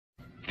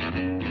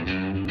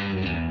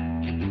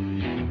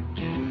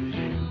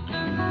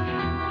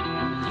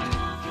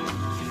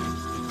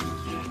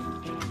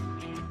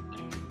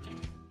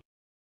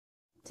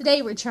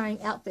Today we're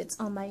trying outfits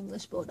on my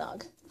English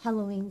Bulldog.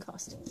 Halloween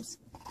costumes.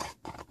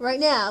 Right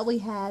now we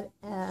have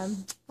a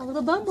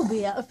little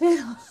bumblebee outfit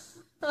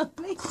on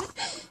me.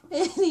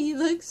 And he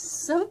looks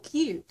so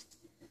cute.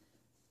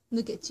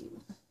 Look at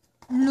you.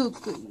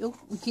 Look at you.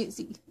 We can't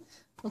see.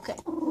 Okay.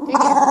 Do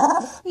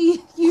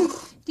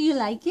you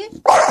like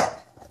it?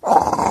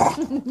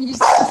 You're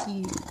so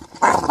cute.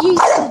 You're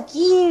so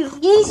cute.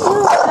 Yes, you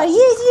are.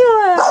 Yes, you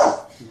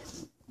are.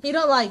 He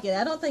don't like it.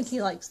 I don't think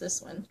he likes this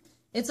one.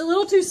 It's a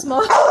little too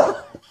small.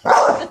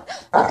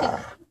 Okay.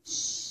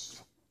 Shh.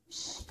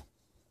 Shh.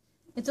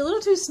 It's a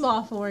little too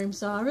small for him,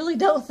 so I really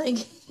don't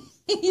think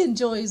he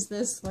enjoys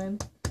this one.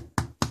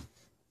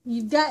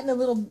 You've gotten a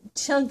little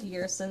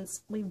chunkier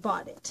since we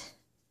bought it.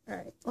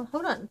 Alright, well,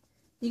 hold on.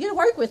 You gotta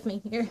work with me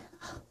here.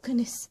 Oh,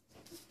 goodness.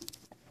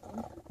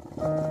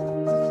 Can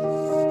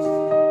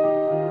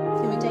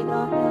we take it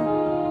off now?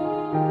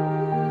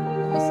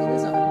 Let me see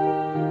this arm.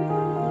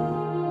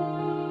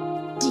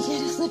 You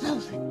gotta flip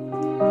over.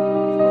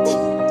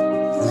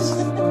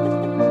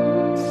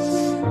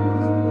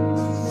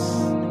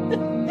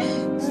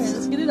 Alright,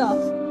 let's get it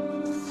off.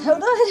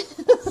 Hold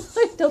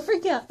on. Don't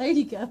freak out. There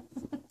you go.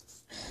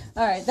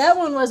 Alright, that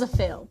one was a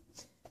fail.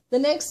 The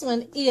next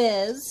one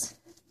is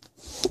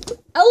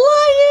a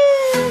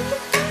lion!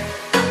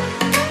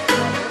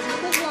 Let's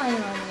put this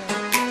lion on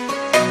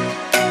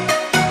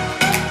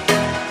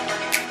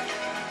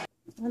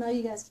there. I know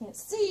you guys can't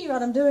see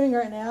what I'm doing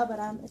right now, but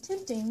I'm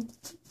attempting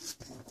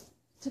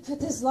to put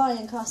this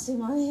lion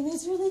costume on him.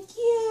 It's really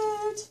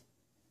cute.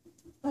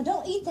 Oh,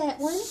 don't eat that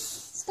one.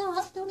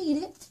 Stop. Don't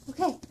eat it.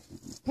 Okay.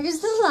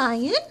 Here's the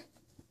lion.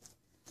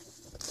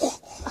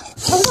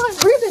 Hold on,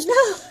 Ruben.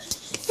 No.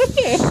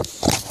 Here.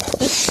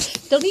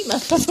 Don't eat my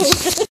phone.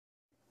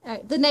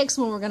 Alright, the next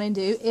one we're going to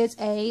do is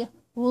a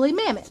woolly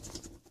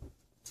mammoth.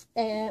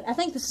 And I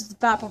think this is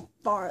by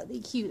far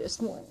the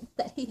cutest one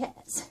that he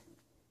has.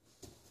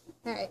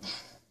 Alright.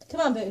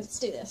 Come on, Boo. Let's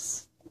do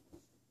this.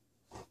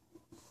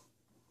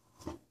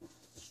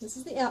 This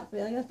is the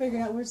outfit. I gotta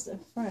figure out where's the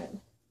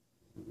front.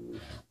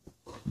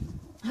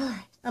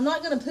 Alright. I'm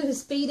not going to put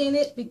his feet in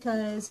it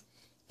because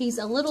he's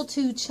a little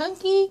too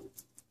chunky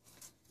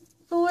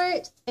for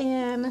it.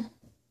 And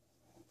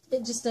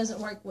it just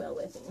doesn't work well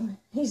with him.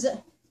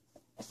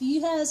 If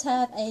you guys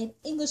have an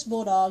English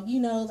Bulldog, you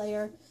know they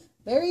are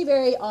very,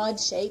 very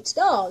odd-shaped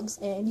dogs.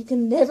 And you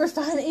can never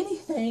find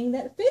anything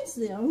that fits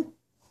them.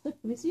 Let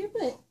me see your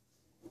foot.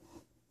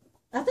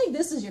 I think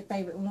this is your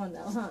favorite one,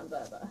 though, huh,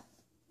 Bubba?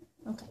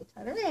 Okay,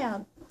 turn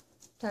around.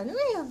 Turn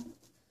around.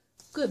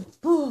 Good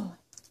boy.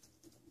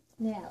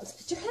 Now, let's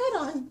put your hat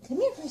on. Come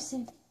here for a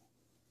second.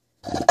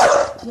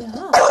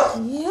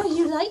 Yeah,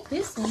 you like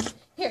this one.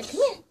 Here,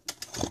 come here.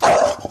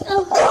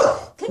 Oh,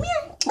 come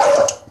here.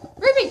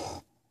 Ruby,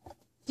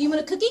 do you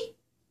want a cookie?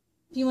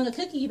 If you want a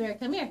cookie, you better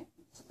come here.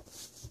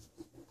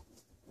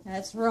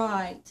 That's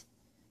right.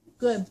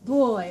 Good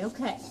boy.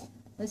 Okay.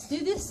 Let's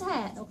do this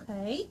hat,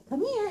 okay?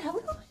 Come here.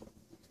 Hold on.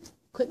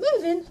 Quit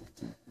moving.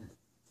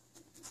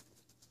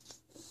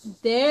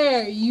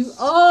 There you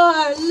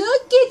are.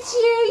 Look at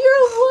you.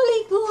 You're a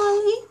woolly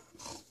bully.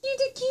 You're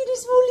the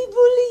cutest woolly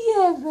bully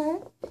ever.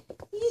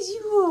 Yes,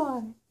 you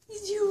are.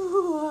 Yes, you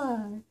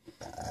are.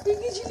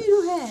 Look at your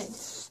little head.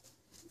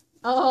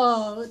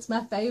 Oh, it's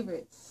my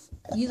favorite.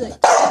 You look.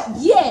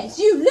 Yes,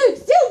 you look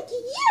so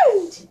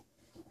cute.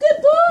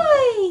 Good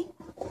boy.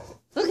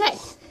 Okay.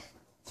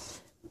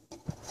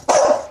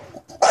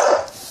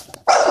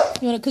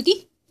 You want a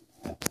cookie?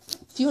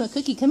 If you want a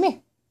cookie, come here.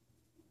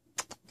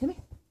 Come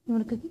here. You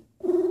want a cookie?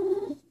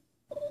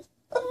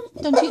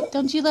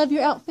 Don't you love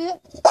your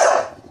outfit?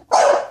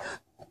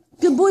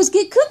 Good boys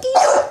get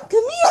cookies.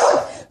 Come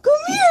here.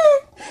 Come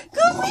here.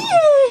 Come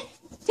here.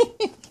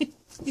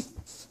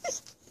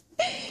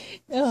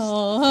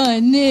 Oh,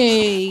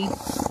 honey.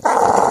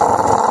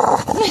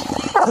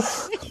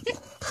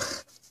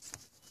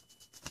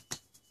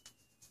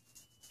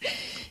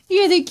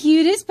 You're the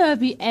cutest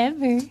puppy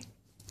ever.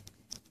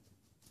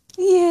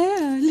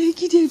 Yeah,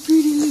 look at that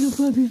pretty little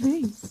puppy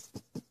face.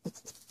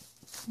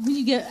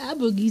 You got eye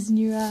boogies in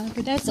your eye,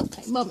 but that's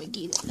okay. Mama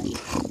get it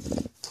later.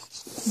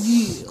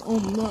 Yeah, oh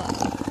my.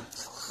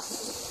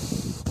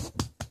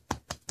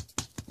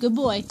 Good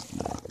boy.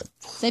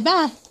 Say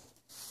bye.